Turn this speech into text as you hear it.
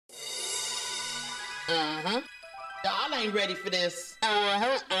Y'all ain't ready for this.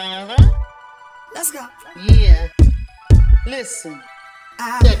 Let's go. Yeah. Listen.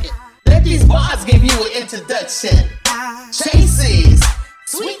 Check it. Let these bars give you an introduction. Tracy's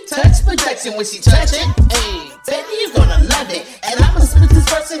sweet touch production when she touch it. Hey, baby, you gonna love it. And I'ma spit this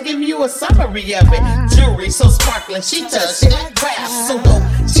verse and give you a summary of it. Jewelry so sparkling, she touched it. Craft so dope,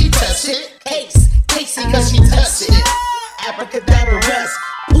 she touched it. Case, Casey, cause she touched it. Abracadabra rest,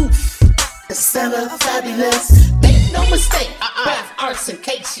 oof. Estella fabulous. Make no mistake, craft arts and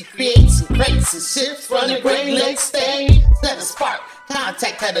cakes. She creates and creates and shifts from the Great Lakes stage. Set a spark,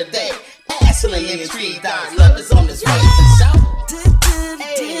 contact her today. Passionately intrigued, our love is on this way.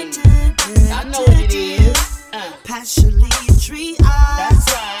 Hey, I know what it is. Passionately intrigued.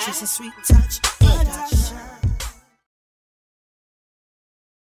 That's right. She's a sweet touch.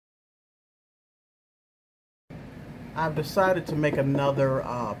 I've decided to make another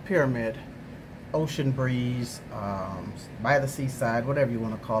pyramid, ocean breeze, by the seaside, whatever you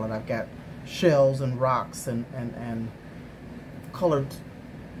want to call it. I've got shells and rocks and colored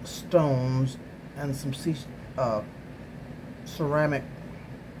stones and some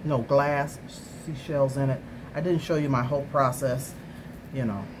glass seashells in it. I didn't show you my whole process. You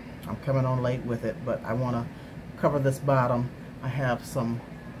know, I'm coming on late with it, but I want to cover this bottom. I have some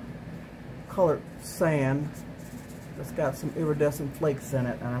colored sand. It's got some iridescent flakes in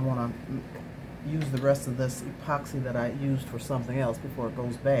it, and I want to use the rest of this epoxy that I used for something else before it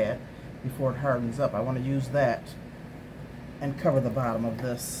goes bad, before it hardens up. I want to use that and cover the bottom of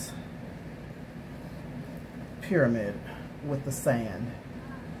this pyramid with the sand.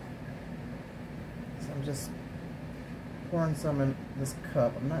 So I'm just pouring some in this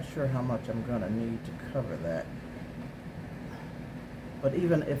cup. I'm not sure how much I'm going to need to cover that. But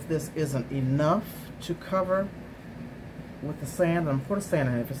even if this isn't enough to cover with the sand, I'm put the sand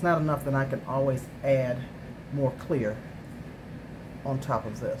in. If it's not enough, then I can always add more clear on top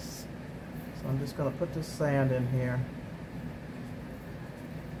of this. So I'm just going to put this sand in here.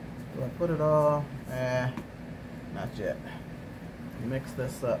 Do I put it all? Not yet. Mix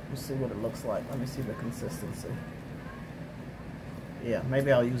this up and see what it looks like. Let me see the consistency. Yeah,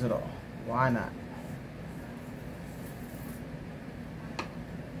 maybe I'll use it all. Why not?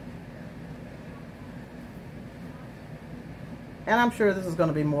 And I'm sure this is going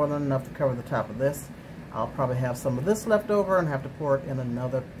to be more than enough to cover the top of this. I'll probably have some of this left over and have to pour it in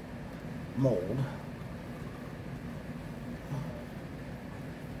another mold.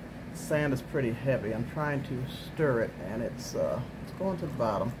 Sand is pretty heavy. I'm trying to stir it, and it's going to the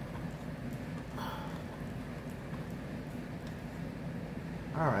bottom.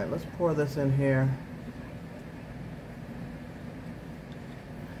 Alright, let's pour this in here.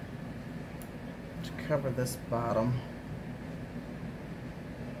 To cover this bottom.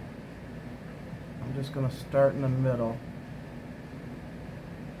 I'm just going to start in the middle.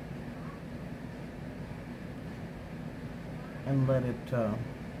 And let it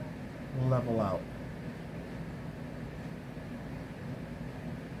level out.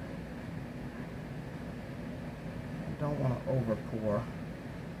 I don't want to over pour.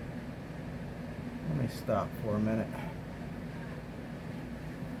 Let me stop for a minute.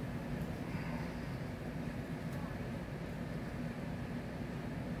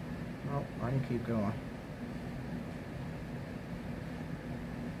 Oh, I can keep going.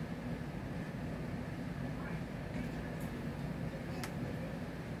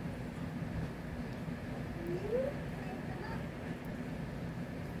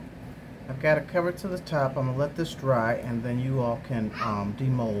 I've got it covered to the top. I'm going to let this dry, and then you all can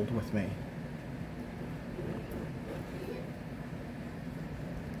demold with me.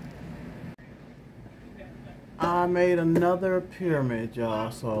 I made another pyramid,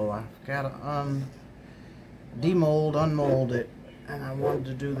 y'all, so I've got to demold, unmold it, and I wanted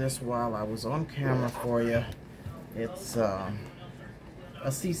to do this while I was on camera for you. It's a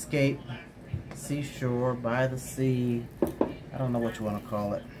seascape, seashore, by the sea, I don't know what you want to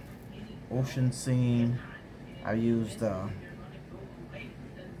call it, ocean scene. I used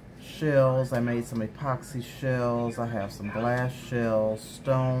shells. I made some epoxy shells. I have some glass shells,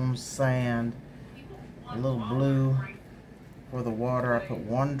 stones, sand, a little blue for the water. I put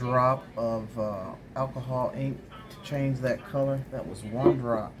 1 drop of alcohol ink to change that color. That was 1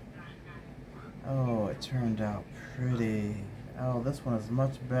 drop. Oh, it turned out pretty. Oh, this one is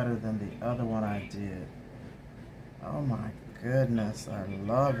much better than the other one I did. Oh my goodness, I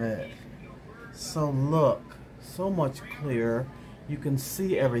love it. So look, so much clearer. You can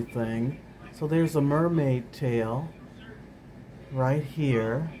see everything. So there's a mermaid tail right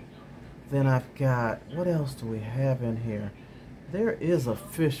here. Then I've got, what else do we have in here? There is a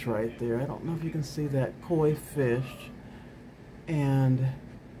fish right there. I don't know if you can see that koi fish. And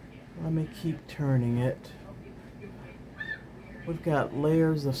let me keep turning it. We've got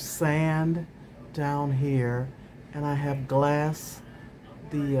layers of sand down here, and I have glass,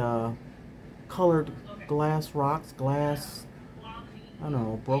 the colored glass rocks, glass, I don't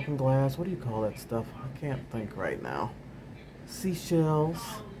know, broken glass, what do you call that stuff? I can't think right now. Seashells,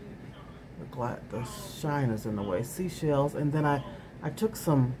 the shine is in the way, seashells, and then I took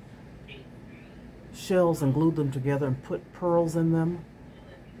some shells and glued them together and put pearls in them.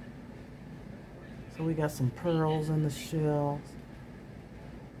 So we got some pearls in the shells.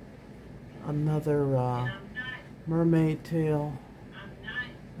 Another mermaid tail.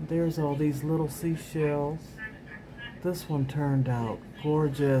 And there's all these little seashells. This one turned out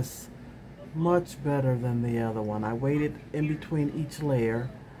gorgeous. Much better than the other one. I waited in between each layer.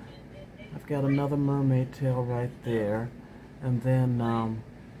 I've got another mermaid tail right there. And then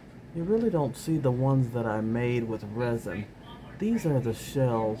you really don't see the ones that I made with resin. These are the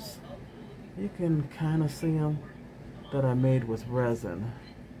shells. You can kind of see them that I made with resin.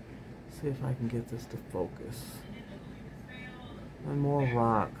 See if I can get this to focus. And more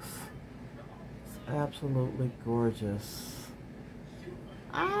rocks. It's absolutely gorgeous.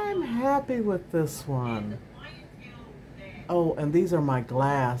 I'm happy with this one. Oh, and these are my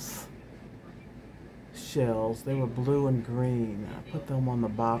glass shells. They were blue and green. I put them on the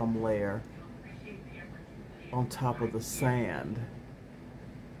bottom layer on top of the sand.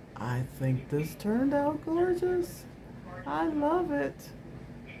 I think this turned out gorgeous. I love it.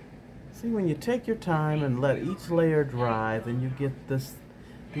 See, when you take your time and let each layer dry, then you get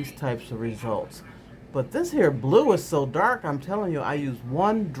these types of results. But this here blue is so dark, I'm telling you, I used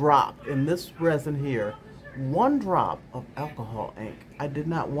one drop in this resin here, one drop of alcohol ink. I did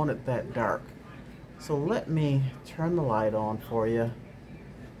not want it that dark. So let me turn the light on for you.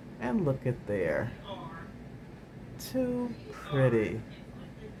 And look at there. Too pretty.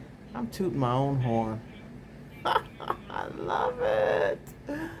 I'm tooting my own horn. I love it.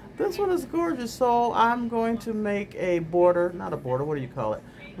 This one is gorgeous. So I'm going to make a border, not a border, what do you call it?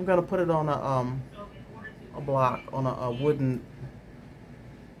 I'm going to put it on a block, on a wooden,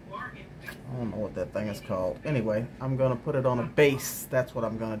 I don't know what that thing is called. Anyway, I'm going to put it on a base. That's what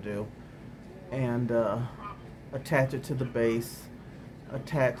I'm going to do. And attach it to the base.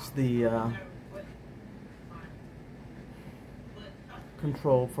 Attach the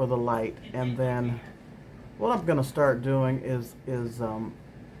control for the light, and then what I'm going to start doing is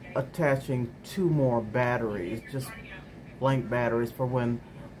attaching 2 more batteries, just blank batteries, for when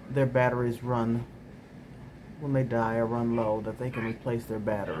their batteries run, when they die or run low, that they can replace their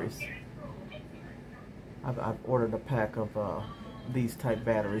batteries. I've ordered a pack of these type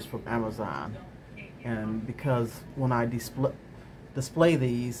batteries from Amazon, and because when I display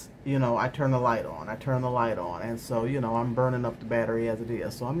these, you know, I turn the light on, and so, you know, I'm burning up the battery as it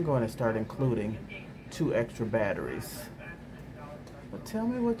is. So I'm going to start including 2 extra batteries. But tell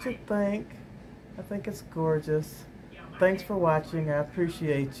me what you think. I think it's gorgeous. Thanks for watching. I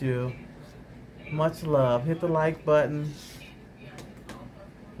appreciate you. Much love. Hit the like button.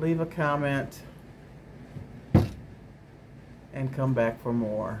 Leave a comment. And come back for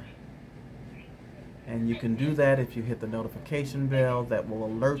more. And you can do that if you hit the notification bell. That will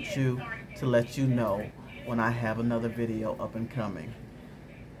alert you to let you know when I have another video up and coming.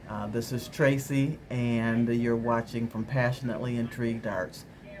 This is Tracy, and you're watching from Passionately Intrigued Arts.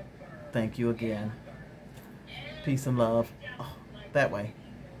 Thank you again. Peace and love. Oh, that way.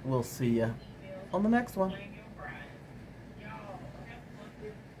 We'll see you on the next one.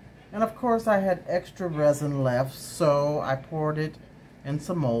 And of course I had extra resin left, so I poured it in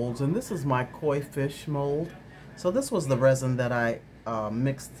some molds, and this is my koi fish mold. So this was the resin that I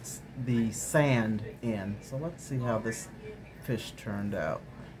mixed the sand in. So let's see how this fish turned out.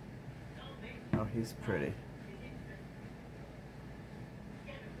 Oh, he's pretty.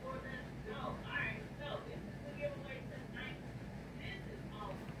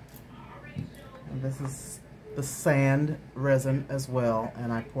 And this is the sand resin as well,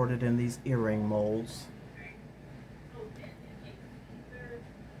 and I poured it in these earring molds.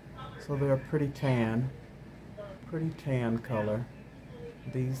 So they're a pretty tan color.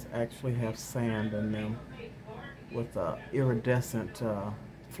 These actually have sand in them with iridescent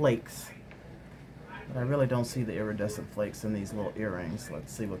flakes. But I really don't see the iridescent flakes in these little earrings.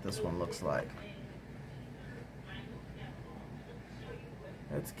 Let's see what this one looks like.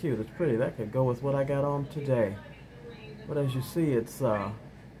 That's cute. It's pretty. That could go with what I got on today. But as you see, it's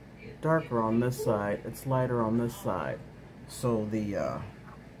darker on this side. It's lighter on this side. So the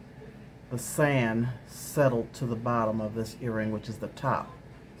the sand settled to the bottom of this earring, which is the top.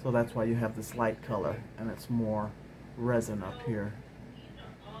 So that's why you have this light color, and it's more resin up here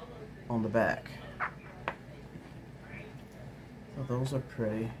on the back. So those are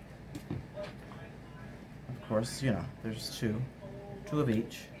pretty. Of course, you know, there's two of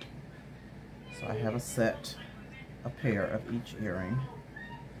each. So I have a pair of each earring.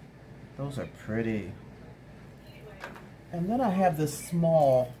 Those are pretty. And then I have this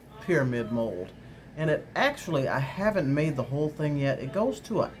small pyramid mold. And it actually, I haven't made the whole thing yet. It goes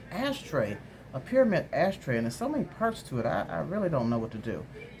to an ashtray, a pyramid ashtray, and there's so many parts to it, I really don't know what to do.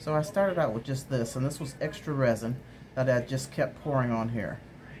 So I started out with just this, and this was extra resin that I just kept pouring on here.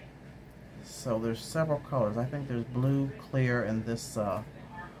 So there's several colors. I think there's blue, clear, and this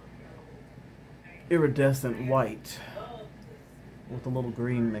iridescent white with a little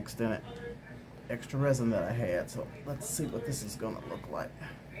green mixed in it. Extra resin that I had. So let's see what this is going to look like.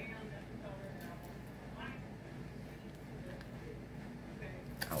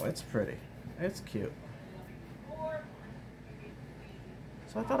 Oh, it's pretty. It's cute.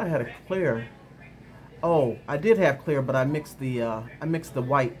 So I thought I had a clear. Oh, I did have clear, but I mixed the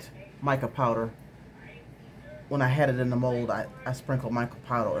white mica powder. When I had it in the mold, I sprinkled mica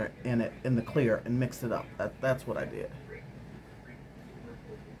powder in it in the clear and mixed it up. That's what I did.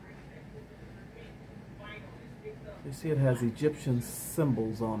 You see, it has Egyptian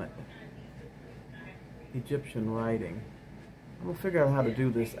symbols on it. Egyptian writing. I'm gonna figure out how to do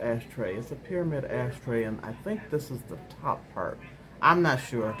this ashtray. It's a pyramid ashtray, and I think this is the top part. I'm not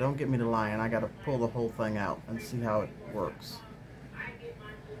sure. Don't get me to lying. I gotta pull the whole thing out and see how it works.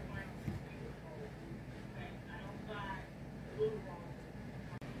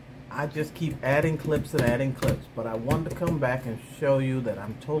 I just keep adding clips and adding clips, but I wanted to come back and show you that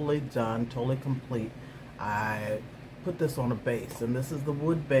I'm totally done, totally complete. I put this on a base, and this is the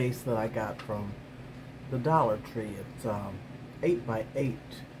wood base that I got from the Dollar Tree. It's 8 by 8,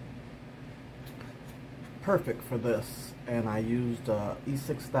 perfect for this, and I used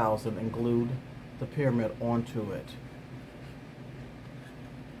E6000 and glued the pyramid onto it.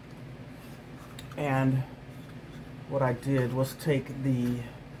 And what I did was take the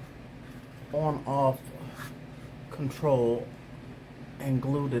on-off control and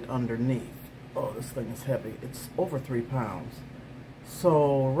glued it underneath. Oh, this thing is heavy. It's over 3 pounds.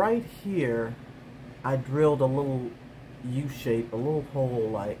 So right here I drilled a little U-shape, a little hole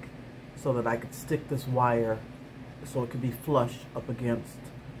like, so that I could stick this wire so it could be flush up against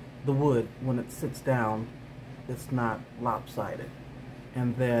the wood. When it sits down, it's not lopsided.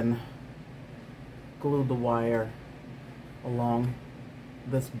 And then glued the wire along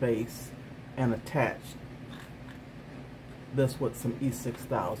this base and attached this with some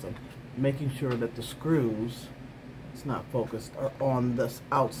E6000, making sure that the screws, it's not focused, are on this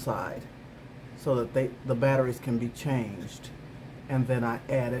outside so that the batteries can be changed. And then I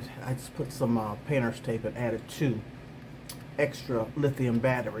just put some painter's tape and added 2 extra lithium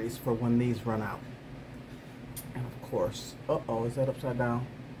batteries for when these run out. And of course, uh-oh, is that upside down?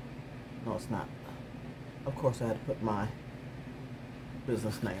 No, it's not. Of course I had to put my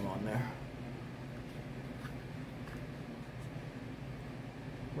business name on there.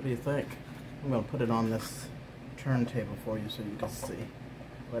 What do you think? I'm going to put it on this turntable for you so you can see.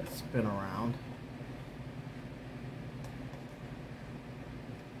 Let it spin around.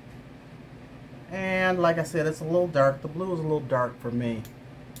 And like I said, it's a little dark. The blue is a little dark for me.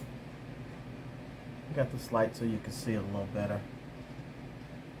 I got this light so you can see it a little better.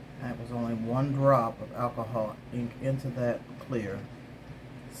 That was only 1 drop of alcohol ink into that clear.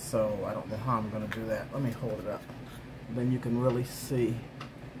 So I don't know how I'm going to do that. Let me hold it up. Then you can really see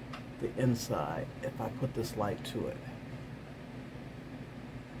the inside if I put this light to it.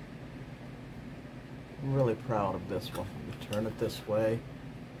 I'm really proud of this one. Let me turn it this way.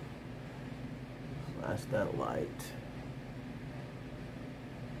 Flash that light.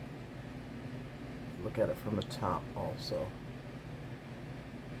 Look at it from the top also.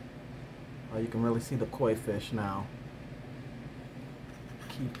 Oh, you can really see the koi fish now.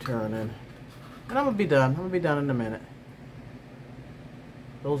 Keep turning. And I'm going to be done. I'm going to be done in a minute.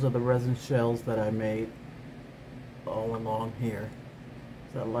 Those are the resin shells that I made all along here.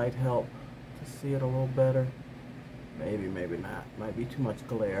 Does that light help to see it a little better? Maybe, maybe not. Might be too much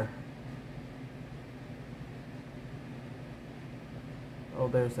glare. Oh,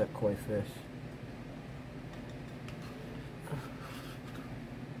 there's that koi fish.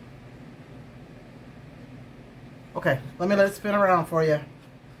 Okay, let me let it spin around for you.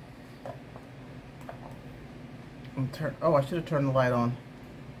 Oh, I should have turned the light on.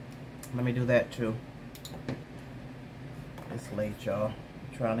 Let me do that too. It's late, y'all.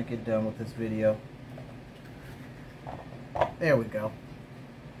 I'm trying to get done with this video. There we go.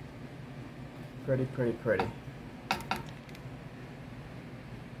 Pretty, pretty, pretty.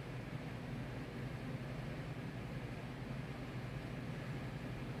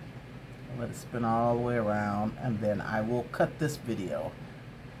 Let it spin all the way around, and then I will cut this video.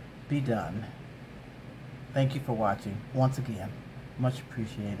 Be done. Thank you for watching. Once again, much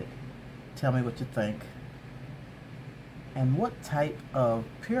appreciated. Tell me what you think. And what type of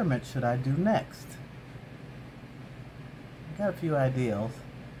pyramid should I do next? I got a few ideas.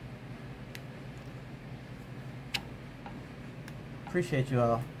 Appreciate you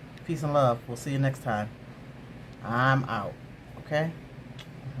all. Peace and love. We'll see you next time. I'm out. Okay?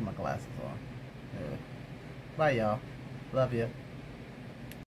 I'll put my glasses on. Yeah. Bye, y'all. Love you.